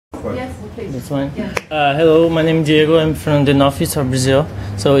question. Yes, please. That's fine. Yeah. Hello, my name is Diego. I'm from the northeast of Brazil.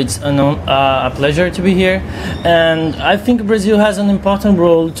 So it's a pleasure to be here. And I think Brazil has an important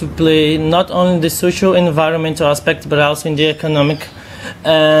role to play, not only in the social and environmental aspect, but also in the economic.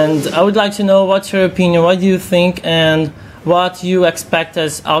 And I would like to know what's your opinion, what do you think, and what you expect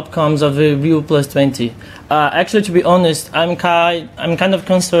as outcomes of the Rio+20. Actually, to be honest, I'm kind of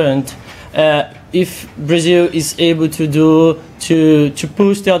concerned if Brazil is able to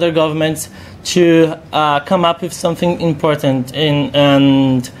push the other governments to come up with something important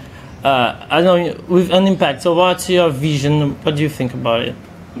and I don't know, with an impact. So what's your vision? What do you think about it?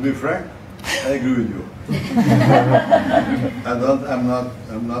 To be frank, I agree with you.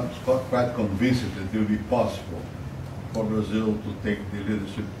 I'm not quite convinced that it will be possible for Brazil to take the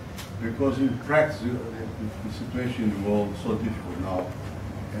leadership, because in practice the situation in the world is so difficult now,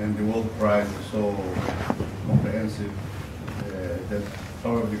 and the world prize is so comprehensive that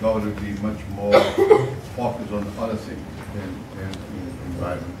probably the government will be much more focused on other things than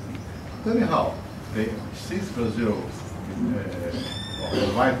environment. But anyhow, since Brazil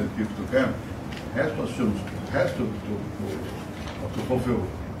invited people to come, has to fulfill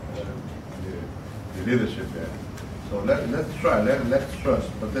the leadership there. So let's try, let's trust.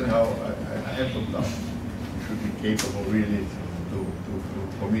 But anyhow, I have to now. We should be capable really to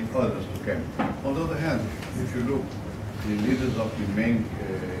commit others to come. On the other hand, if you look, the leaders of the main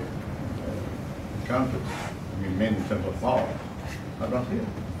countries, I mean main in terms of power, are not here.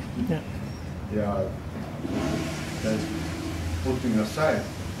 Yeah. They are putting aside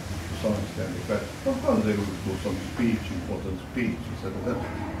to some extent the question. Of course they will do some speech, important speech, etc.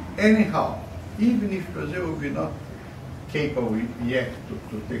 Anyhow, even if Brazil will be not capable yet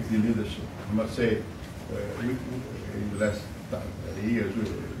to take the leadership, I must say, in the last years, the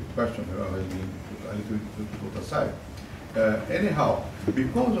question has been a little bit put aside. Anyhow,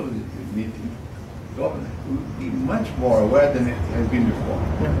 because of the meeting, the government will be much more aware than it has been before.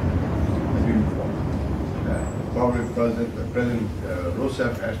 Probably because President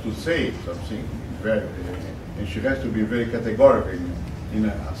Rousseff has to say something very, and she has to be very categorical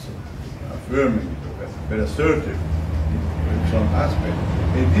in affirming, very assertive in some aspect,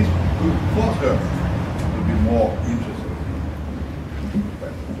 and this will force her to be more interested in the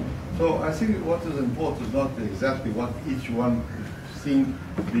question. So I think what is important is not exactly what each one think,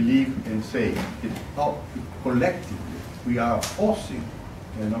 believe, and say. It's how collectively we are forcing,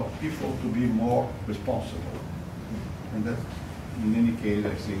 people to be more responsible. And that, in any case,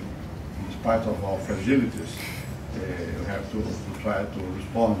 I think, in spite of our fragilities, we have to try to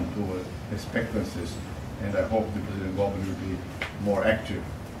respond to expectancies. And I hope the President government will be more active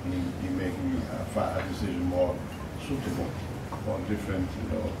in making a decision more suitable for different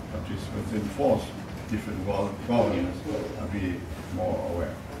participants and force different governments to be more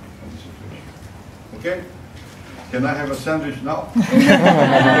aware of the situation. Okay? Can I have a sandwich now? This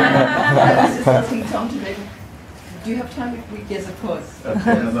is asking Tom to make. Do you have time if we? Yes, of course.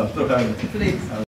 No, still time. Please.